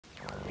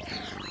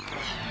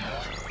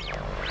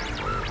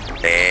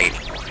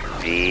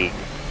TN.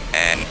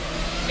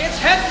 It's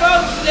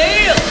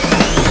HeadphonesNeil!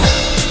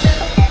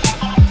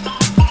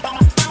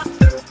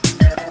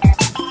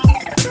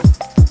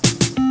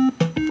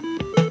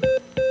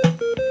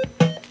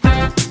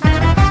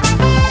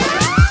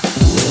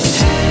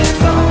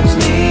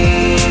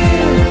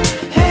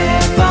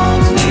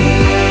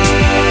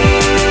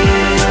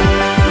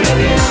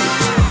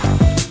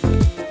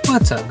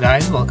 What's up,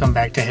 guys? Welcome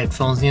back to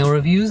HeadphonesNeil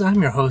Reviews. I'm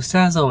your host,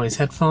 as always,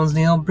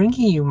 HeadphonesNeil,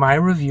 bringing you my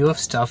review of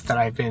stuff that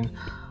I've been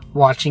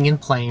watching and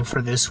playing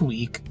for this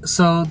week.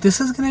 So this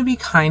is going to be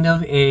kind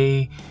of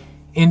a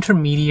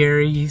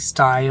intermediary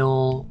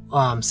style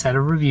set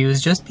of reviews,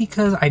 just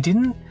because I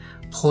didn't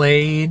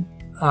play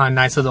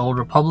Knights of the Old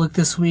Republic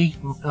this week,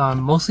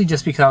 mostly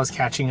just because I was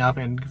catching up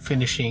and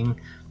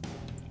finishing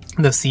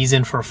the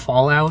season for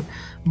Fallout.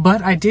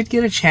 But I did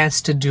get a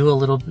chance to do a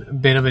little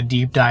bit of a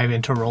deep dive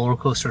into Roller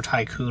Coaster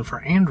Tycoon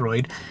for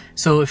Android.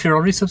 So if you're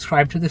already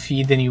subscribed to the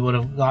feed, then you would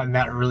have gotten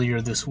that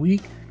earlier this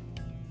week.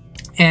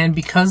 And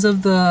because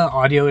of the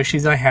audio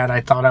issues I had,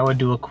 I thought I would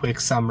do a quick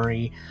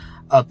summary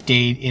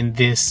update in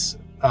this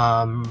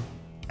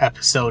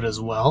episode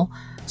as well.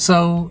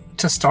 So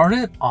to start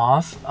it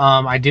off,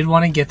 I did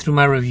want to get through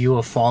my review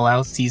of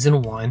Fallout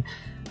Season 1.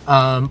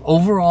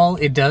 Overall,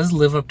 it does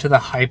live up to the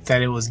hype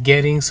that it was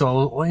getting.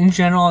 So in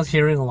general, I was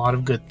hearing a lot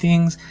of good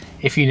things.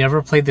 If you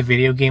never played the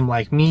video game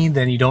like me,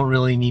 then you don't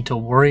really need to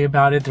worry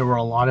about it. There were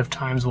a lot of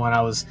times when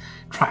I was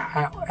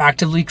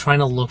actively trying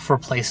to look for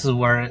places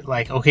where,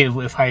 like, okay,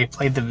 if I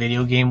played the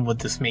video game, would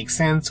this make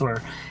sense?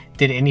 Or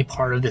did any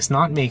part of this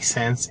not make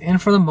sense?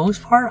 And for the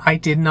most part, I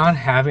did not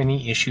have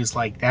any issues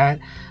like that.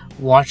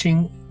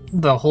 Watching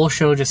the whole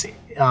show, just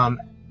A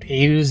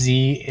to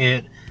Z,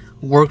 it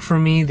worked for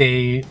me.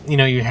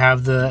 You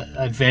have the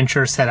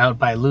adventure set out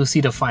by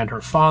Lucy to find her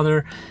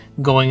father,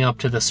 going up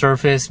to the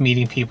surface,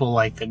 meeting people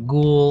like the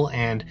Ghoul,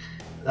 and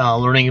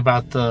learning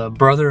about the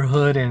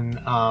Brotherhood and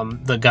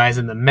the guys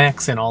in the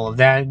mechs and all of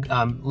that,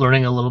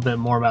 learning a little bit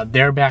more about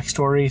their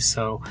backstory.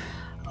 So,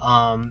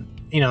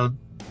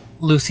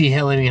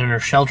 Lucy living in her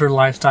sheltered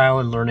lifestyle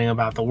and learning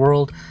about the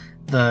world.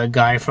 The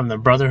guy from the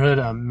Brotherhood,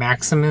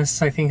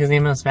 Maximus, I think his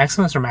name is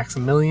Maximus or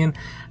Maximilian,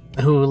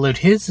 who lived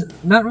his,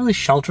 not really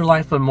shelter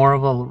life, but more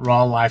of a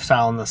raw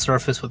lifestyle on the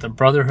surface with the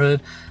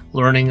Brotherhood,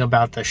 learning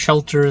about the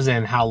shelters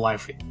and how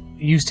life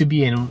used to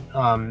be and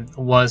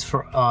was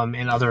for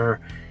in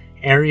other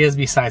areas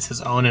besides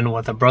his own, and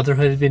what the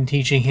Brotherhood had been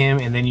teaching him.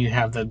 And then you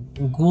have the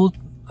Ghoul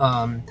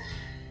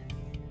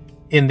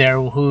in there,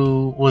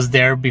 who was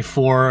there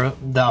before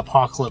the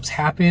apocalypse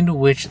happened,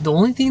 which the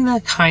only thing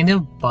that kind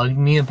of bugged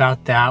me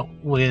about that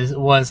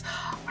was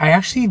I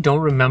actually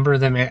don't remember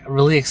them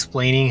really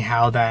explaining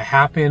how that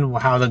happened,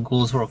 how the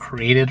ghouls were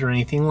created or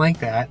anything like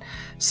that.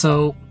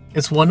 So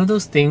it's one of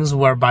those things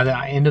where by the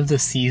end of the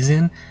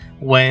season,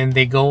 when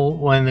the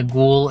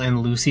Ghoul and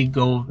Lucy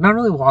go, not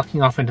really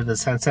walking off into the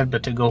sunset,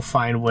 but to go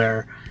find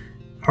where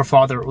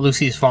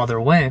Lucy's father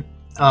went,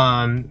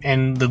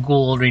 and the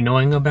Ghoul already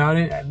knowing about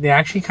it, they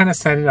actually kind of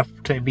set it up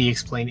to be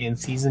explained in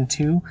season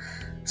 2.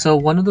 So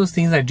one of those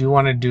things I do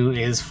want to do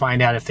is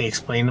find out if they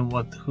explain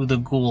who the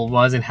Ghoul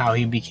was and how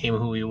he became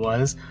who he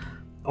was,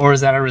 or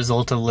is that a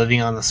result of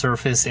living on the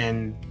surface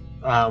and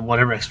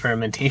whatever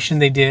experimentation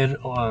they did?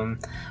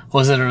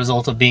 Was it a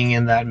result of being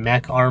in that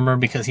mech armor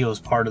because he was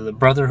part of the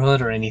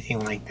Brotherhood or anything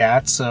like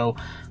that? So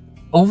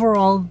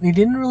overall, they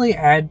didn't really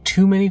add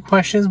too many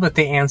questions, but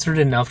they answered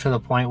enough to the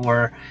point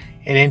where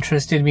it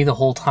interested me the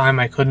whole time.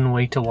 I couldn't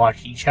wait to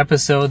watch each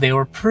episode. They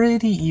were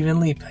pretty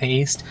evenly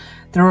paced.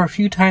 There were a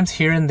few times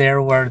here and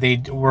there where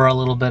they were a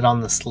little bit on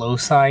the slow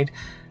side,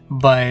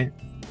 but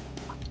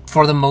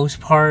for the most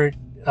part,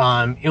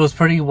 it was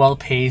pretty well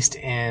paced.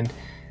 And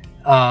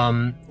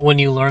when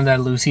you learn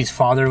that Lucy's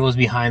father was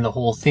behind the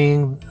whole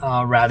thing,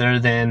 rather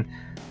than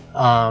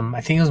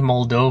I think it was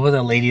Moldova,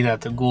 the lady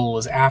that the Ghoul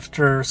was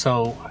after.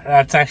 So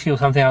that's actually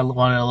something I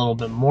wanted a little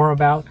bit more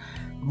about.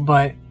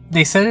 But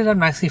they set it up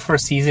nicely for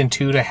season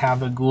 2 to have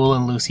the Ghoul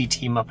and Lucy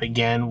team up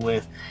again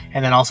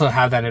and then also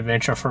have that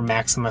adventure for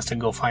Maximus to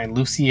go find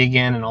Lucy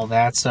again and all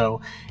that.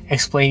 So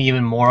explain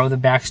even more of the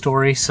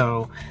backstory.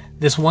 So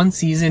this one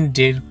season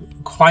did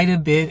quite a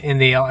bit, and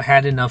they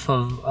had enough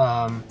of,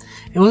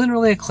 it wasn't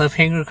really a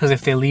cliffhanger, because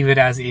if they leave it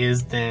as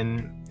is,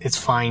 then it's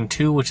fine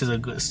too, which is a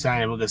good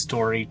sign of a good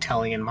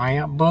storytelling in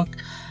my book.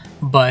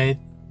 But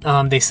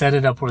they set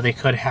it up where they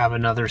could have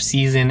another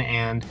season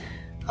and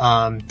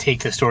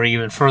take the story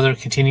even further,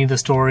 continue the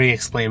story,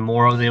 explain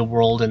more of the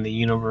world and the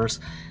universe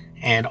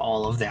and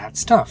all of that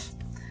stuff.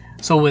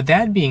 So with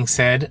that being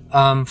said,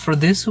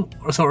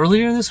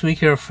 earlier this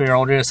week, if you're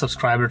already a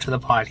subscriber to the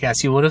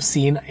podcast, you would have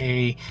seen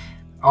a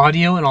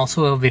audio and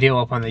also a video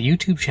up on the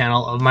YouTube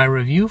channel of my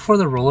review for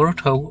the Roller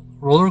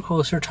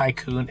Coaster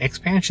Tycoon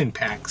expansion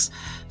packs.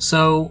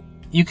 So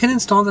you can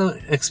install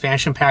the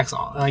expansion packs,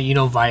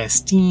 via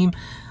Steam,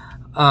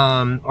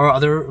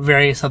 or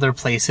various other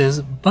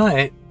places,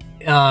 but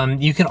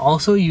you can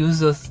also use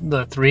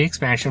the 3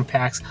 expansion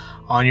packs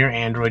on your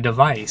Android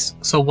device.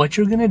 So what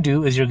you're going to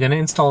do is you're going to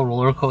install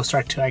Roller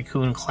Coaster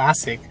Tycoon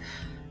Classic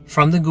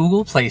from the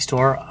Google Play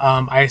Store.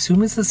 I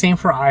assume it's the same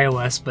for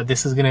iOS, but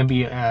this is going to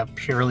be a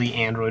purely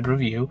Android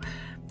review.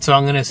 So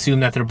I'm going to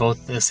assume that they're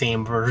both the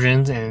same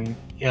versions and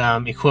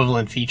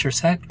equivalent feature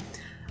set.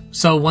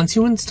 So once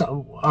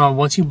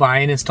you buy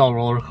and install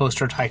Roller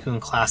Coaster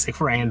Tycoon Classic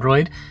for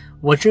Android,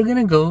 what you're going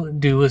to go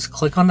do is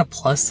click on the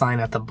plus sign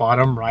at the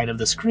bottom right of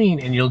the screen,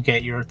 and you'll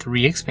get your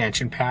 3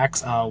 expansion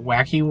packs,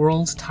 Wacky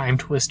Worlds, Time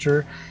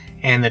Twister,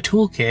 and the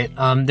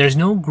Toolkit. There's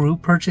no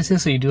group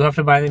purchases, so you do have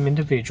to buy them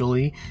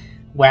individually.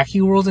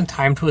 Wacky Worlds and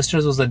Time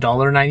Twisters was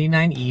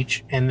 $1.99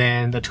 each, and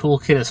then the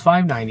Toolkit is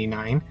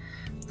 $5.99.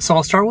 So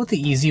I'll start with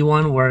the easy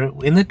one, where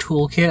in the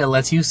toolkit, it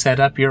lets you set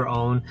up your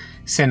own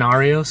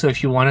scenario. So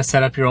if you want to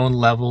set up your own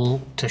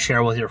level to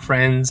share with your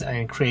friends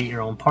and create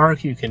your own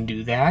park, you can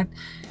do that.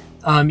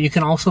 You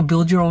can also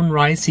build your own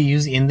rides to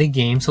use in the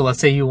game. So let's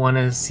say you want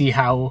to see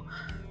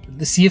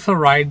if a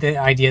ride, the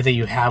idea that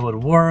you have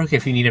would work,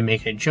 if you need to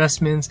make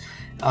adjustments.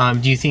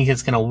 Do you think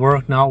it's going to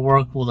work, not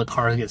work? Will the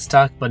cars get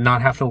stuck, but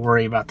not have to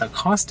worry about the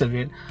cost of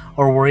it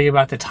or worry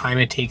about the time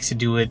it takes to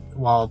do it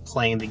while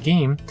playing the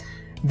game?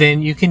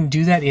 Then you can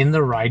do that in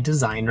the ride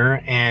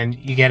designer, and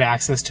you get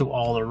access to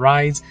all the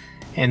rides,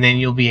 and then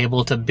you'll be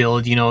able to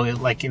build,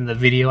 like in the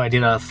video, I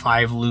did a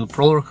 5-loop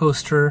roller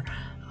coaster,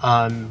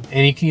 and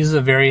you can use the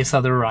various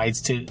other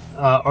rides to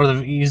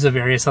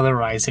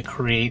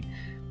create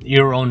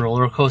your own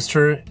roller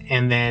coaster,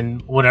 and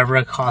then whatever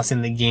it costs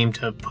in the game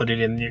to put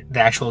it in the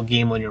actual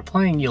game when you're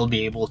playing, you'll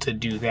be able to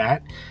do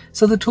that.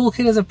 So the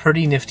toolkit is a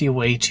pretty nifty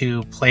way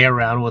to play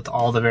around with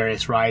all the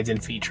various rides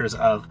and features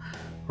of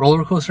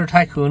Roller Coaster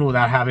Tycoon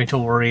without having to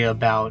worry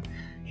about,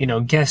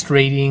 guest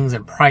ratings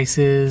and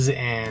prices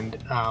and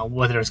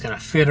whether it's going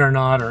to fit or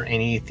not or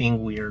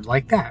anything weird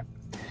like that.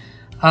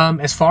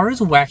 As far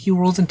as Wacky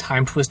Worlds and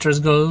Time Twisters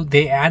go,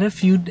 they add a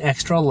few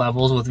extra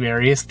levels with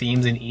various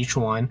themes in each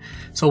one.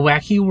 So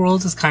Wacky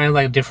Worlds is kind of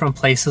like different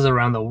places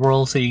around the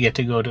world, so you get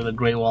to go to the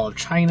Great Wall of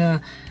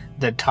China,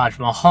 the Taj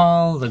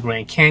Mahal, the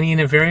Grand Canyon,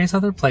 and various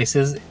other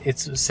places.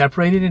 It's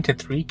separated into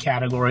 3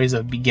 categories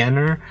of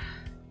beginner,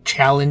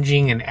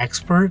 challenging, and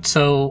expert.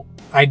 So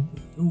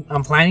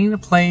I'm planning to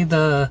play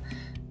the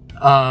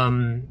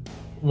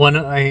one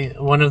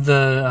of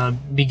the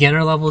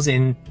beginner levels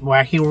in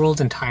Wacky Worlds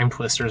and Time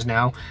Twisters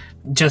now,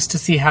 just to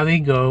see how they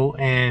go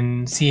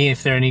and see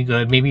if they're any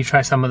good. Maybe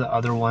try some of the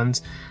other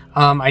ones.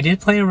 I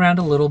did play around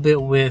a little bit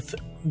with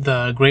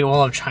the Great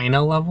Wall of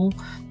China level,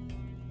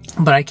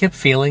 but I kept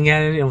failing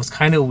at it. It was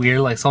kind of weird.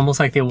 Like, it's almost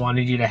like they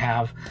wanted you to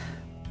have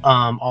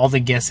all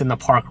the guests in the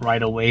park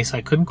right away, so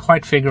I couldn't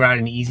quite figure out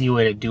an easy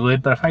way to do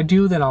it. But if I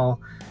do, then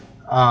I'll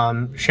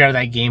share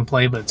that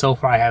gameplay, but so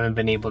far I haven't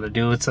been able to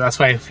do it, so that's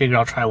why I figured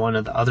I'll try one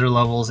of the other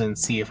levels and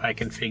see if I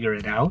can figure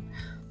it out.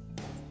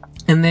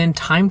 And then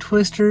Time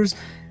Twisters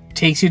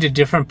takes you to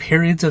different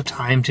periods of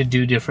time to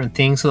do different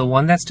things. So the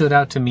one that stood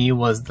out to me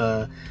was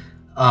the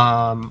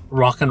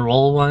rock and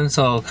roll one,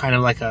 so kind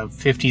of like a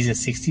 50s and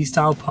 60s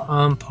style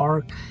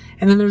park.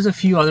 And then there's a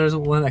few others,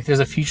 like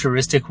there's a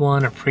futuristic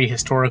one, a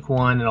prehistoric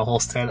one, and a whole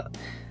set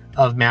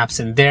of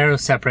maps in there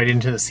separated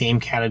into the same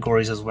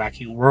categories as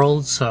Wacky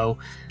World. So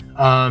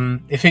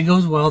if it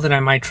goes well, then I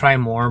might try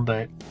more,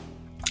 but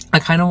I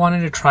kind of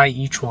wanted to try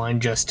each one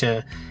just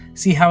to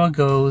see how it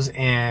goes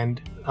and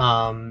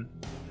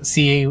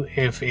see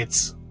if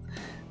it's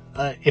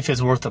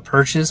worth the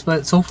purchase.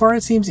 But so far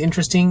it seems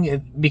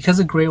interesting. Because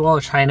the Great Wall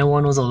of China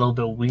one was a little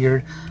bit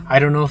weird, I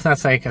don't know if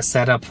that's like a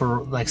setup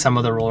for like some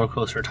of the Roller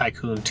Coaster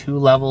Tycoon 2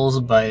 levels,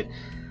 but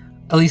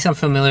at least I'm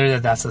familiar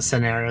that that's a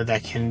scenario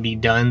that can be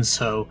done,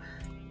 so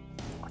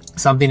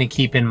something to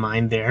keep in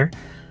mind there.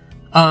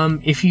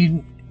 If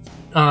you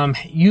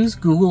use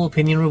Google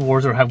Opinion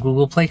Rewards or have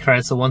Google Play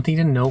credits, the one thing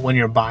to note when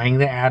you're buying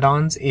the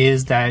add-ons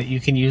is that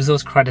you can use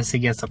those credits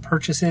against the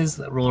purchases.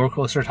 Roller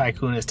Coaster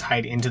Tycoon is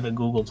tied into the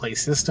Google Play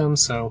system,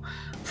 so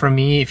for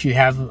me, if you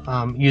have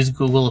used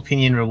Google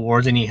Opinion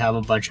Rewards and you have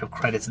a bunch of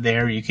credits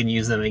there, you can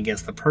use them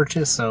against the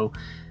purchase. So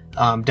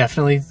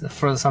definitely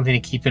for something to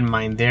keep in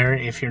mind there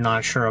if you're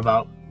not sure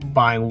about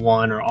buying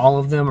one or all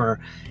of them,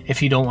 or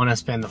if you don't want to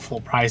spend the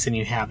full price and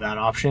you have that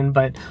option.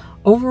 But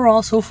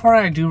overall, so far,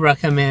 I do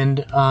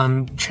recommend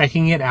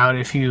checking it out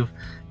if you've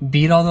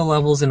beat all the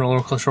levels in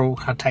Roller Coaster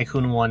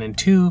Tycoon 1 and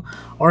 2,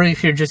 or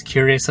if you're just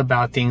curious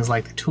about things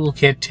like the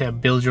toolkit to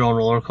build your own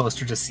roller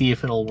coaster to see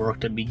if it'll work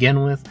to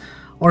begin with,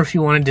 or if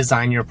you want to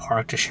design your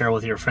park to share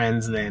with your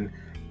friends, then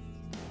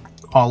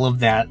all of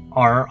that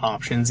are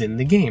options in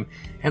the game.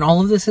 And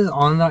all of this is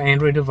on the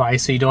Android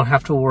device, so you don't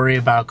have to worry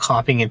about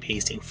copying and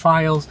pasting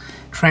files,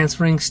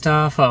 transferring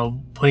stuff,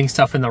 putting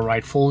stuff in the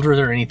right folders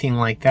or anything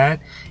like that.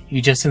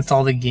 You just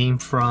install the game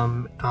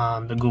from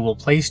the Google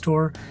Play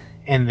Store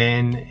and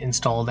then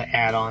install the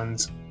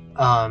add-ons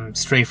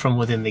straight from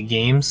within the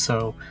game.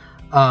 So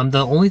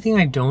the only thing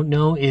I don't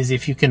know is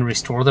if you can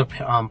restore the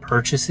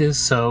purchases.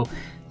 So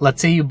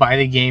let's say you buy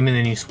the game and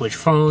then you switch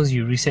phones,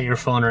 you reset your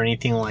phone or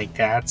anything like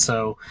that.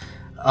 So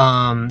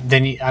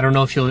then I don't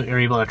know if you're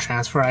able to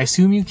transfer. I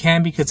assume you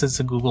can because it's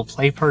a Google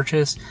Play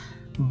purchase.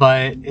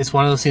 but it's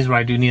one of those things where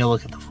I do need to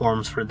look at the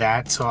forums for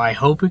that. So I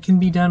hope it can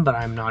be done, but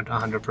I'm not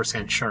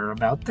 100% sure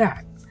about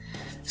that.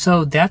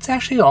 So that's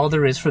actually all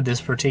there is for this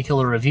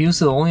particular review.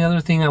 So the only other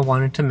thing I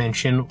wanted to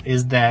mention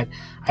is that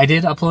I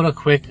did upload a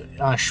quick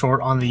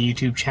short on the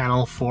YouTube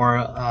channel for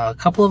a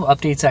couple of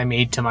updates I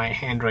made to my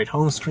Android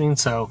home screen.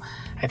 So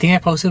I think I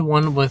posted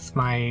one with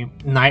my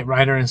Knight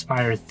Rider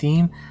inspired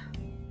theme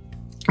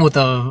with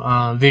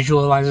a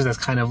visualizer that's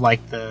kind of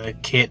like the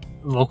kit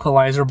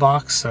vocalizer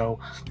box. So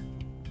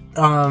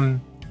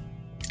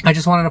I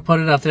just wanted to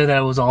put it up there that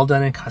it was all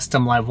done in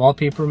Custom Live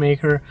Wallpaper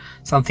Maker,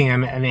 something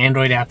an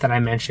Android app that I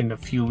mentioned a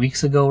few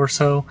weeks ago or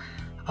so.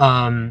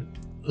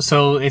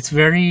 So it's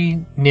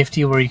very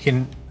nifty where you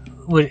can,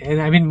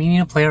 and I've been meaning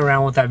to play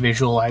around with that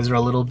visualizer a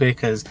little bit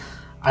because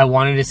I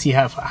wanted to see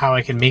how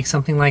I can make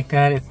something like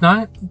that. It's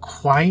not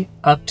quite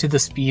up to the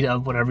speed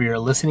of whatever you're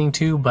listening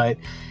to, but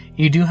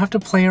you do have to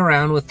play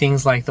around with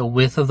things like the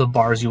width of the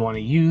bars you want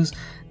to use,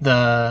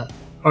 the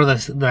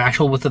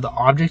actual width of the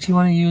object you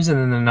want to use, and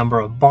then the number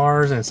of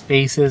bars and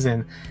spaces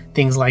and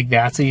things like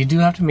that. So you do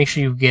have to make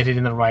sure you get it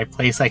in the right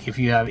place. Like if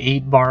you have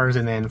 8 bars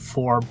and then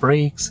 4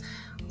 breaks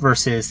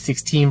versus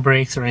 16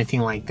 breaks or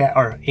anything like that,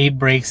 or 8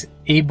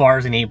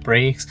 bars and 8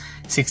 breaks,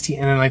 16,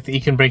 and then like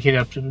you can break it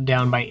up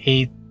down by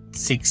 8,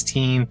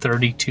 16,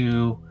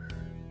 32,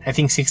 I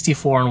think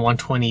 64 and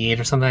 128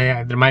 or something like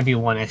that. There might be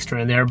one extra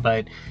in there,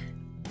 but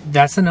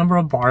that's the number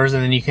of bars,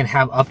 and then you can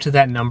have up to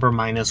that number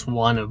minus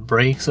 1 of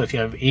breaks. So if you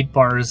have 8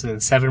 bars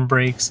and 7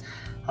 breaks,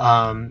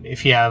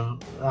 if you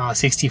have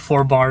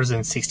 64 bars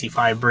and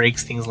 65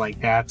 breaks, things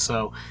like that.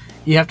 So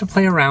you have to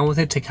play around with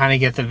it to kind of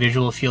get the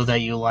visual feel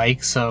that you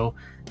like. So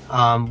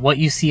what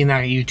you see in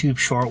that YouTube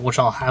short, which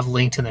I'll have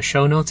linked in the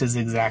show notes, is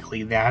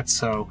exactly that.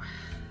 So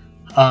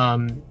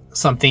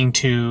something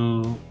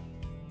to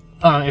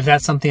if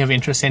that's something of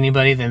interest to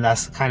anybody, then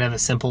that's kind of a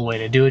simple way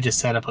to do it. Just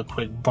set up a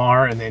quick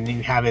bar and then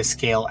you have it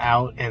scale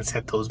out and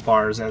set those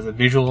bars as a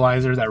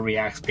visualizer that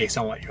reacts based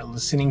on what you're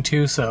listening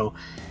to. So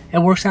it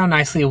works out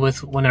nicely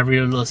with whenever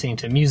you're listening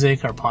to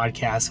music or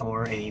podcasts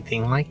or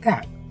anything like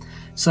that.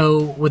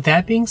 So with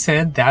that being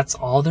said, that's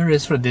all there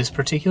is for this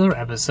particular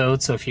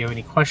episode. So if you have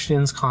any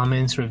questions,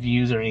 comments,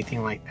 reviews, or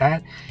anything like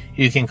that,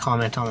 you can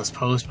comment on this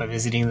post by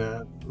visiting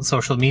the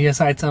social media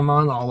sites I'm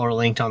on. All are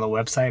linked on the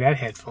website at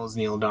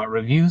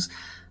HeadphonesNeil.reviews.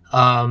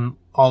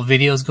 All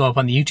videos go up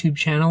on the YouTube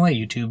channel at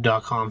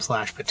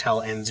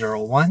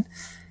youtube.com/PatelN01.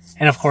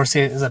 And of course,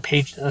 as a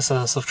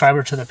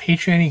subscriber to the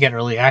Patreon, you get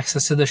early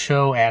access to the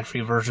show,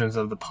 ad-free versions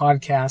of the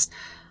podcast,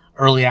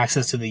 early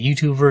access to the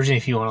YouTube version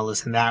if you want to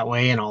listen that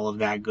way, and all of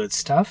that good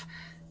stuff.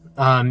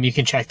 You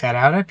can check that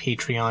out at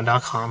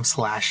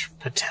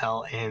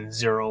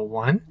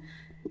patreon.com/PatelN01.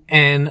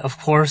 And of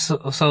course,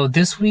 so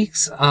this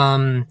week's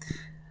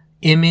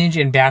image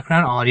and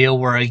background audio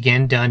were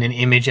again done in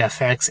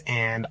ImageFX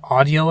and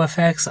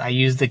AudioFX. I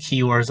used the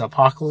keywords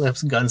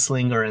Apocalypse,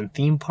 Gunslinger, and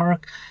Theme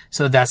Park.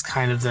 So that's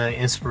kind of the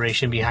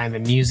inspiration behind the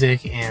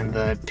music and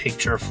the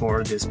picture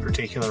for this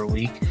particular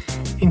week,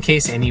 in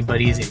case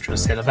anybody is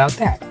interested about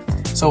that.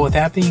 So with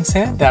that being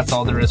said, that's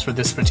all there is for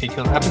this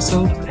particular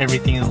episode.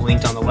 Everything is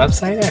linked on the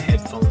website at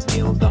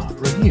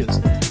HeadphonesNeil.reviews.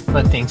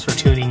 But thanks for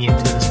tuning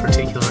into this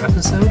particular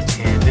episode,